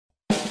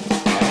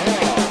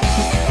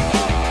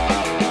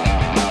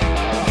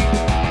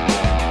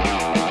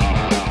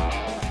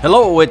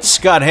Hello, it's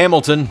Scott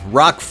Hamilton,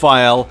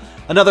 Rockfile,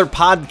 another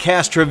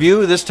podcast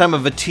review, this time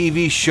of a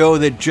TV show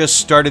that just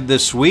started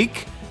this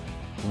week,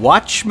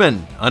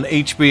 Watchmen on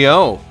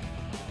HBO.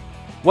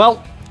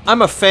 Well,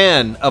 I'm a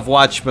fan of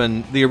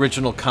Watchmen, the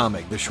original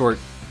comic, the short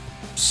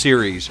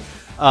series.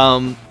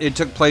 It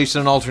took place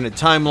in an alternate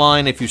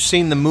timeline. If you've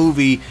seen the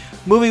movie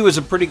was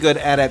a pretty good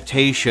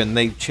adaptation.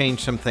 They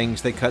changed some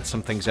things, they cut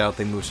some things out,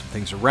 they moved some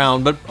things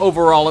around, but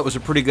overall it was a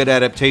pretty good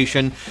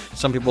adaptation.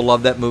 Some people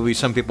love that movie,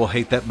 some people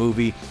hate that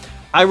movie.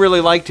 I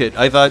really liked it.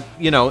 I thought,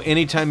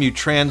 anytime you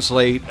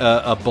translate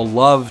a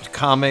beloved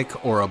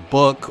comic or a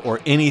book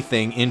or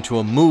anything into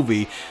a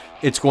movie,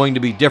 it's going to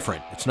be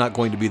different. It's not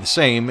going to be the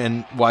same,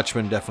 and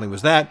Watchmen definitely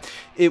was that.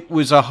 It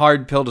was a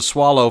hard pill to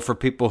swallow for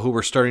people who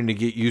were starting to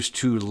get used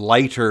to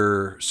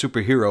lighter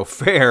superhero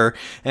fare,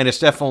 and it's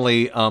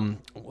definitely,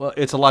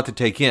 it's a lot to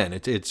take in.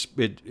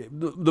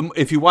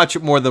 If you watch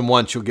it more than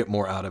once, you'll get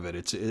more out of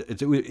it.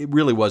 It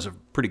really was a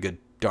pretty good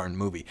darn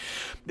movie.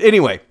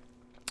 Anyway,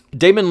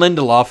 Damon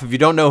Lindelof, if you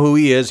don't know who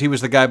he is, he was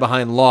the guy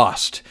behind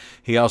Lost.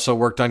 He also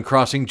worked on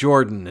Crossing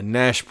Jordan and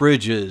Nash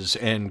Bridges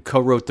and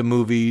co-wrote the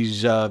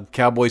movies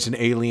Cowboys and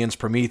Aliens,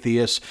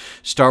 Prometheus,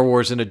 Star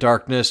Wars Into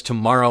Darkness,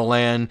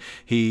 Tomorrowland.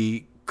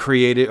 He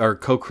created or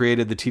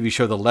co-created the TV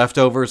show The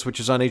Leftovers, which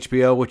is on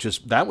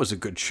HBO, that was a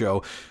good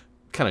show.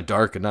 Kind of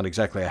dark and not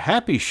exactly a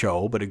happy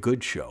show, but a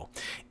good show.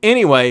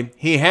 Anyway,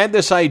 he had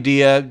this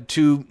idea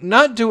to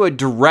not do a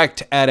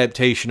direct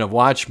adaptation of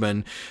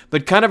Watchmen,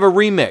 but kind of a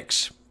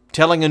remix,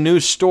 telling a new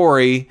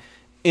story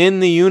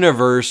in the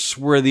universe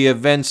where the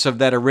events of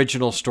that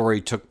original story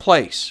took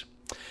place.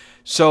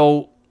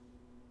 So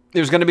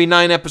there's going to be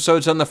 9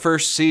 episodes on the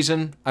first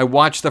season. I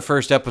watched the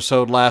first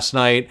episode last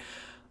night.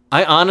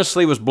 I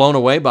honestly was blown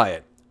away by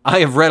it. I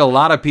have read a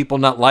lot of people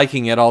not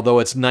liking it, although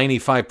it's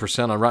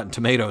 95% on Rotten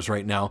Tomatoes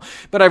right now.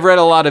 But I've read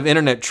a lot of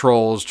internet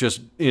trolls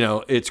just,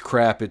 it's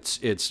crap.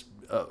 It's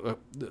a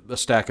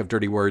stack of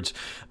dirty words.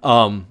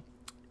 It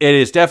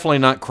is definitely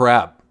not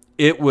crap.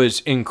 It was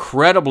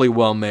incredibly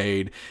well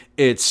made.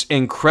 It's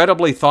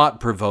incredibly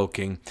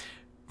thought-provoking.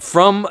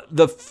 From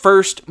the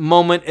first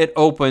moment it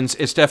opens,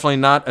 it's definitely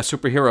not a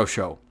superhero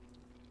show.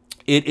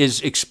 It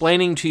is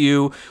explaining to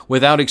you,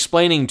 without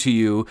explaining to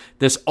you,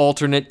 this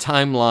alternate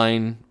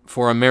timeline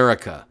for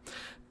America.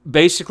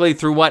 Basically,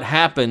 through what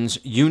happens,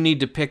 you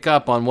need to pick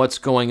up on what's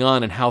going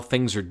on and how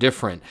things are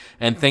different.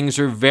 And things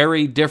are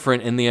very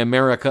different in the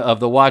America of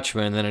the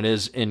Watchmen than it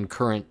is in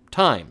current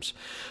times.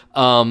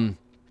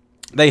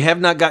 They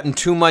have not gotten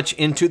too much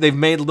into... They've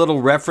made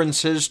little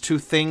references to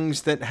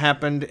things that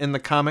happened in the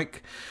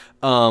comic.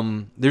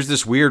 There's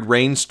this weird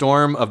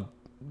rainstorm of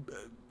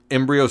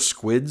embryo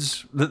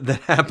squids that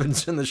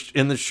happens in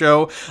the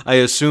show. I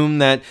assume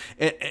that...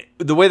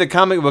 the way the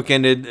comic book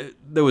ended,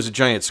 there was a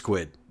giant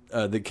squid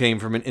that came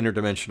from an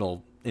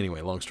interdimensional...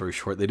 Anyway, long story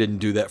short, they didn't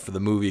do that for the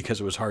movie because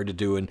it was hard to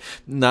do and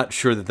not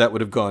sure that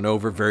would have gone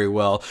over very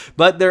well.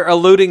 But they're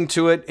alluding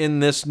to it in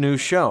this new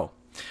show.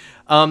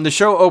 The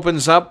show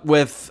opens up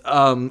with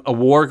a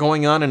war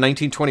going on in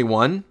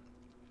 1921.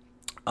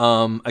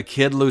 A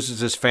kid loses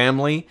his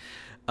family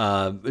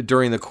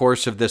during the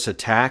course of this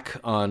attack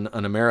on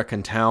an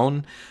American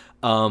town.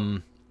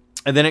 And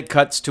then it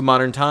cuts to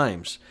modern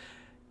times.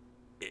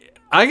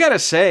 I gotta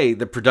say,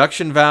 the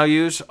production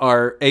values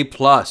are A+.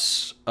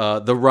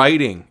 The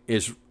writing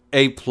is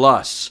A+.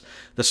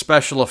 The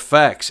special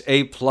effects,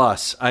 A+.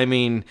 I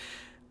mean,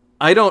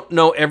 I don't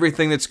know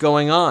everything that's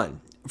going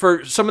on.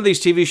 For some of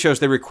these TV shows,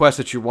 they request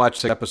that you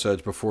watch the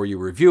episodes before you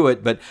review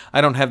it, but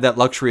I don't have that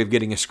luxury of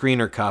getting a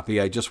screener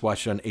copy. I just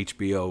watch it on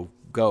HBO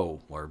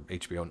Go or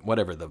HBO,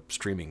 whatever the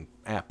streaming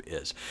app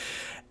is.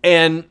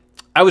 And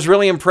I was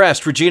really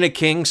impressed. Regina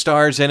King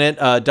stars in it.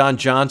 Don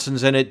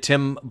Johnson's in it.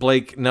 Tim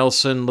Blake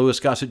Nelson, Louis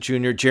Gossett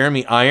Jr.,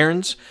 Jeremy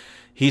Irons.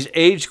 He's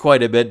aged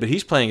quite a bit, but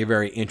he's playing a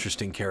very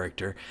interesting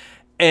character.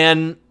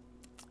 And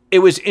it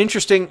was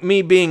interesting,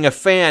 me being a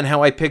fan,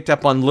 how I picked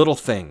up on little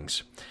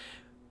things.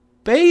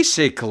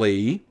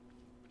 Basically,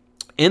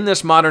 in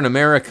this modern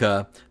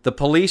America, the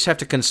police have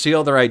to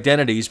conceal their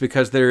identities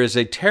because there is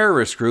a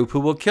terrorist group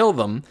who will kill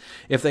them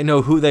if they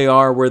know who they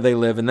are, where they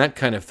live, and that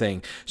kind of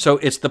thing. So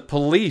it's the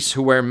police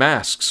who wear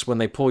masks when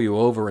they pull you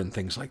over and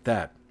things like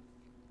that.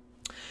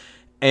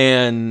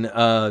 And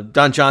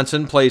Don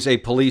Johnson plays a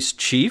police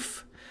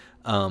chief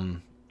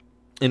in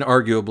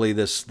arguably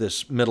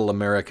this middle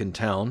American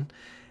town.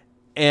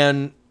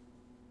 And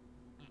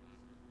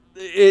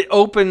it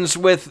opens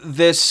with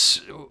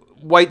this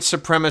white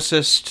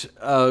supremacist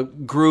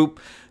group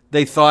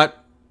they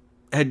thought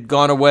had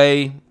gone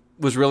away,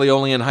 was really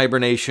only in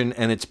hibernation,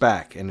 and it's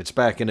back in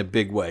a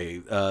big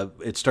way.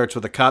 It starts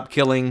with a cop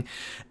killing,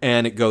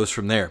 and it goes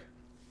from there.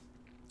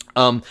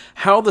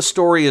 How the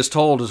story is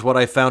told is what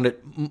I found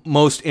it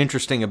most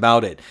interesting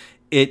about it.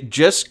 It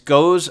just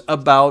goes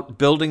about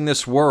building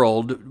this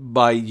world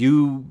by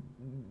you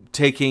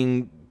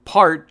taking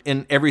part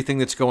in everything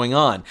that's going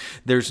on.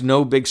 There's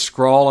no big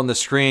scrawl on the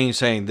screen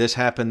saying this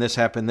happened,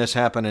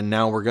 and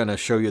now we're going to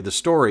show you the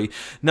story.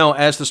 No,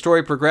 as the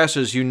story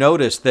progresses, you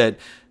notice that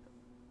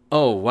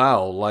Oh,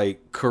 wow,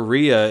 like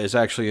Korea is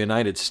actually a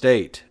United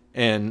State,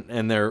 and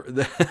they're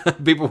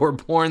people were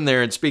born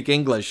there and speak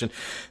English,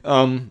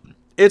 and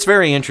it's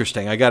very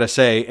interesting, I gotta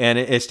say, and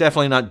it's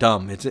definitely not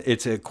dumb.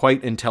 It's a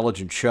quite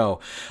intelligent show.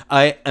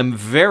 I am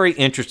very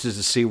interested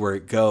to see where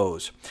it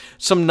goes.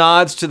 Some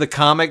nods to the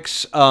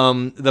comics.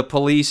 The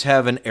police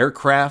have an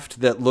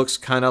aircraft that looks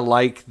kind of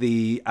like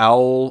the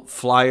owl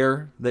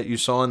flyer that you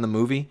saw in the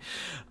movie.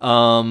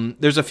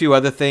 There's a few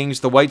other things.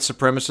 The white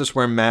supremacists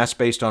wear masks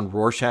based on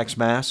Rorschach's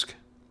mask.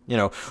 You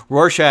know,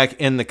 Rorschach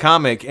in the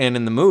comic and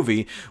in the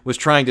movie was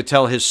trying to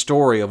tell his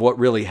story of what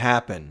really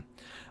happened.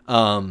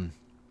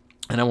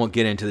 And I won't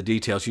get into the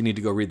details. You need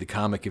to go read the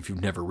comic if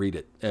you've never read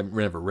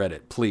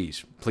it.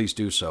 Please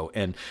do so.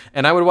 And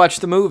I would watch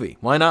the movie.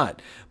 Why not?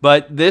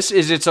 But this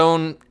is its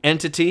own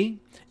entity.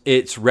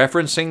 It's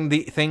referencing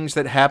the things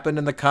that happened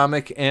in the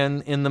comic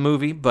and in the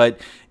movie,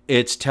 but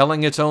it's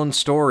telling its own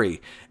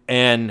story.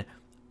 And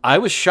I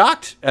was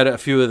shocked at a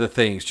few of the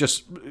things,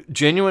 just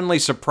genuinely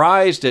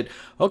surprised at,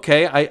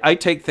 okay, I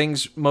take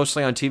things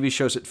mostly on TV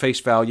shows at face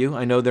value.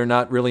 I know they're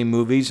not really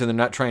movies and they're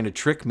not trying to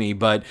trick me,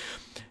 but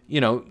you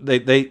know,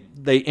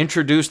 they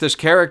introduce this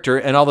character,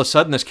 and all of a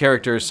sudden this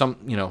character is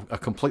a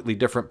completely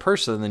different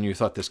person than you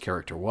thought this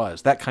character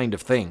was. That kind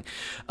of thing.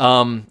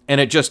 And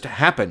it just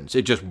happens.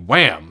 It just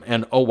wham,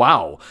 and oh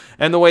wow.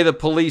 And the way the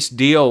police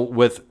deal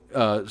with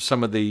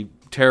some of the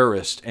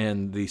terrorists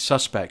and the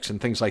suspects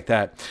and things like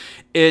that,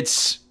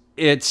 it's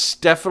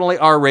definitely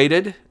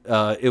R-rated.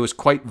 It was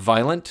quite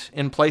violent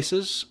in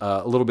places,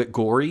 a little bit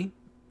gory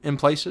in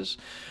places.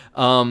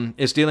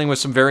 Is dealing with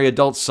some very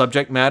adult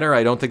subject matter.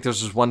 I don't think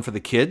this is one for the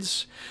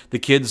kids. The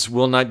kids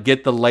will not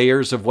get the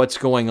layers of what's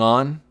going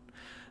on.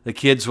 The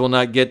kids will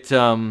not get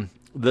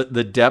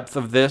the depth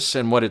of this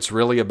and what it's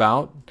really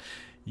about.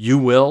 You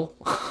will.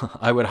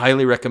 I would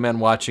highly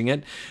recommend watching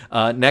it.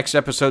 Next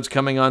episode's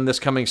coming on this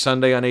coming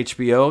Sunday on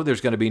HBO.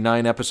 There's going to be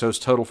 9 episodes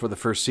total for the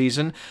first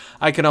season.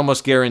 I can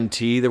almost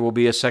guarantee there will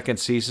be a second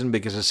season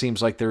because it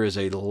seems like there is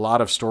a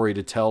lot of story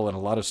to tell and a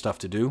lot of stuff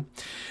to do.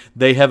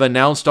 They have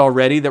announced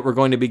already that we're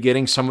going to be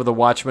getting some of the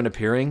Watchmen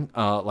appearing,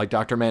 like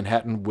Dr.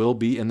 Manhattan will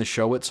be in the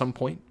show at some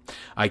point.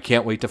 I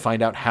can't wait to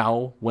find out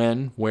how,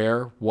 when,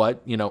 where,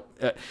 what.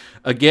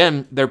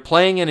 Again, they're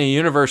playing in a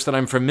universe that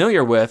I'm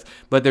familiar with,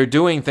 but they're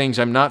doing things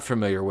I'm not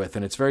familiar with,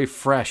 and it's very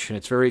fresh, and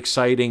it's very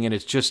exciting, and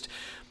it's just...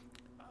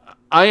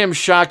 I am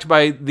shocked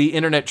by the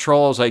internet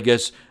trolls, I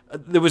guess.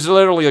 There was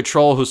literally a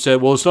troll who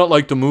said, well, it's not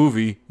like the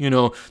movie.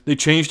 They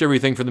changed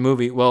everything for the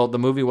movie. Well, the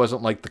movie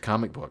wasn't like the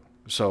comic book.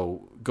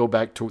 So go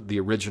back to the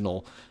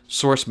original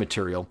source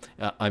material.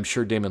 I'm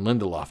sure Damon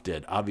Lindelof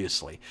did,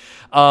 obviously.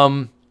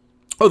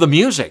 The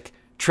music.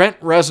 Trent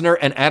Reznor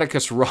and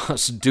Atticus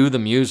Ross do the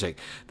music.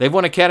 They've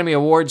won Academy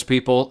Awards,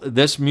 people.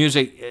 This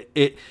music,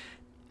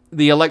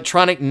 the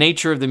electronic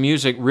nature of the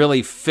music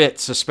really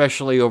fits,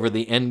 especially over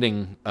the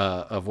ending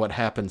of what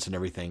happens and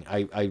everything.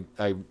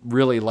 I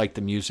really like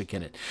the music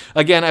in it.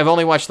 Again, I've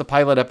only watched the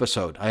pilot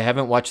episode. I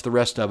haven't watched the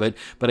rest of it,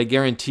 but I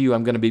guarantee you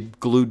I'm going to be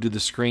glued to the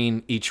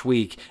screen each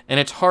week. And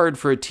it's hard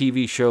for a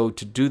TV show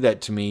to do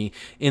that to me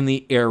in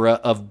the era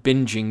of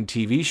binging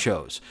TV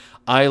shows.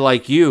 I,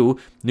 like you,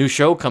 new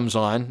show comes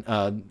on,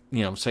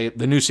 say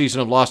the new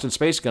season of Lost in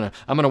Space, I'm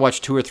going to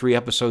watch 2 or 3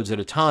 episodes at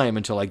a time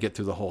until I get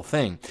through the whole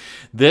thing.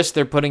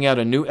 They're putting out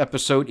a new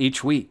episode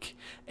each week,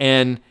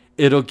 and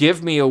it'll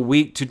give me a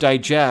week to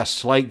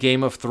digest, like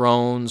Game of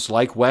Thrones,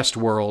 like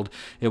Westworld.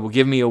 It will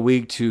give me a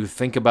week to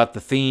think about the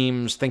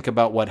themes, think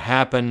about what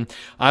happened.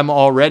 I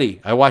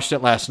watched it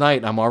last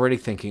night, I'm already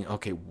thinking,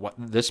 okay, what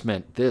this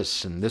meant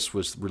this, and this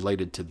was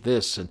related to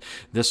this, and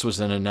this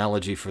was an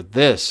analogy for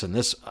this, and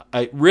this.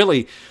 I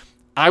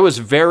was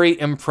very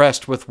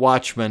impressed with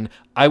Watchmen.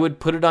 I would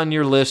put it on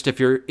your list if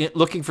you're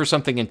looking for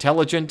something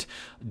intelligent,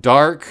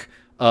 dark,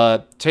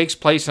 takes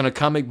place in a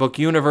comic book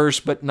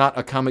universe, but not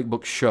a comic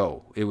book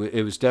show.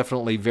 It was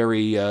definitely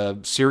very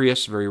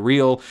serious, very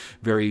real,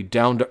 very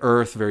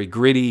down-to-earth, very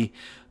gritty.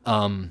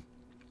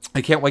 I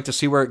can't wait to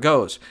see where it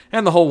goes.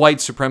 And the whole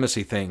white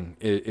supremacy thing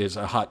is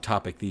a hot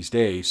topic these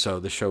days, so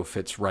the show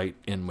fits right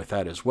in with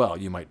that as well.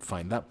 You might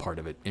find that part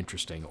of it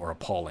interesting or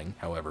appalling,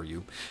 however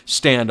you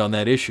stand on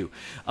that issue.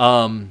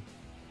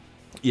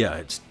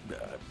 It's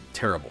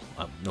terrible.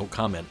 No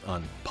comment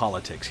on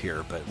politics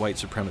here, but white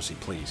supremacy,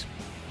 please.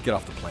 Get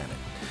off the planet.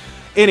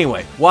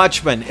 Anyway,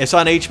 Watchmen. It's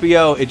on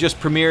HBO. It just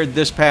premiered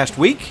this past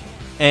week,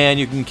 and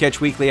you can catch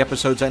weekly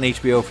episodes on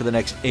HBO for the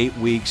next 8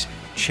 weeks.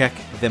 Check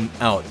them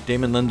out.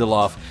 Damon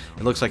Lindelof,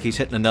 it looks like he's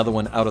hitting another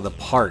one out of the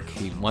park.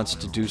 He wants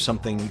to do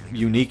something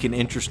unique and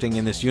interesting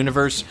in this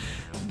universe.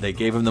 They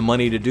gave him the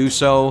money to do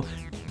so.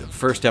 The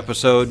first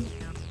episode,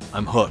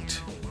 I'm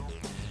hooked.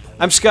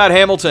 I'm Scott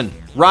Hamilton,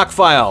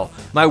 Rockfile.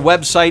 My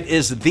website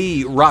is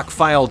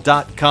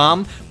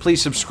therockfile.com.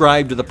 Please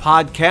subscribe to the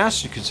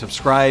podcast. You can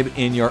subscribe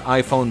in your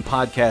iPhone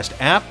podcast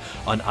app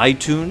on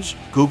iTunes,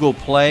 Google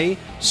Play,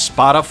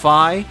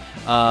 Spotify.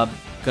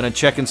 Going to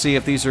check and see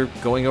if these are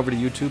going over to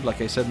YouTube,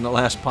 like I said in the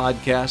last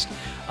podcast.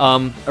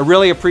 I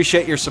really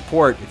appreciate your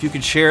support. If you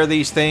could share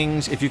these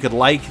things, if you could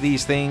like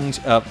these things,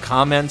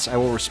 comments I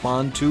will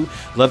respond to.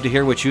 Love to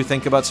hear what you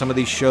think about some of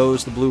these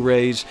shows, the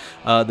Blu-rays,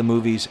 the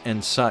movies,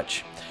 and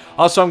such.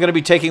 Also, I'm going to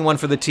be taking one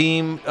for the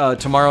team.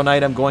 Tomorrow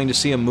night, I'm going to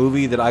see a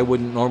movie that I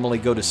wouldn't normally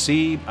go to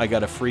see. I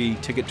got a free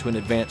ticket to an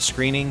advanced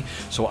screening,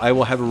 so I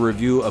will have a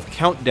review of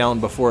Countdown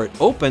before it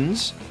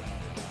opens.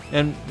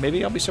 And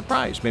maybe I'll be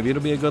surprised. Maybe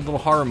it'll be a good little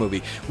horror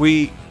movie.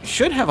 We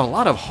should have a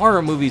lot of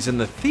horror movies in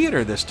the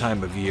theater this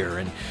time of year.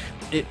 And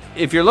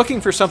if you're looking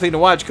for something to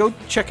watch, go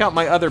check out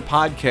my other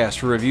podcast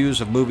for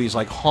reviews of movies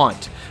like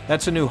Haunt.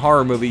 That's a new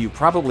horror movie you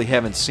probably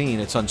haven't seen.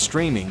 It's on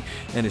streaming,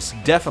 and it's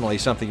definitely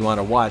something you want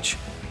to watch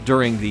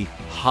during the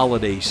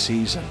holiday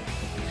season.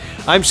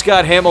 I'm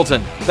Scott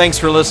Hamilton. Thanks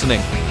for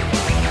listening.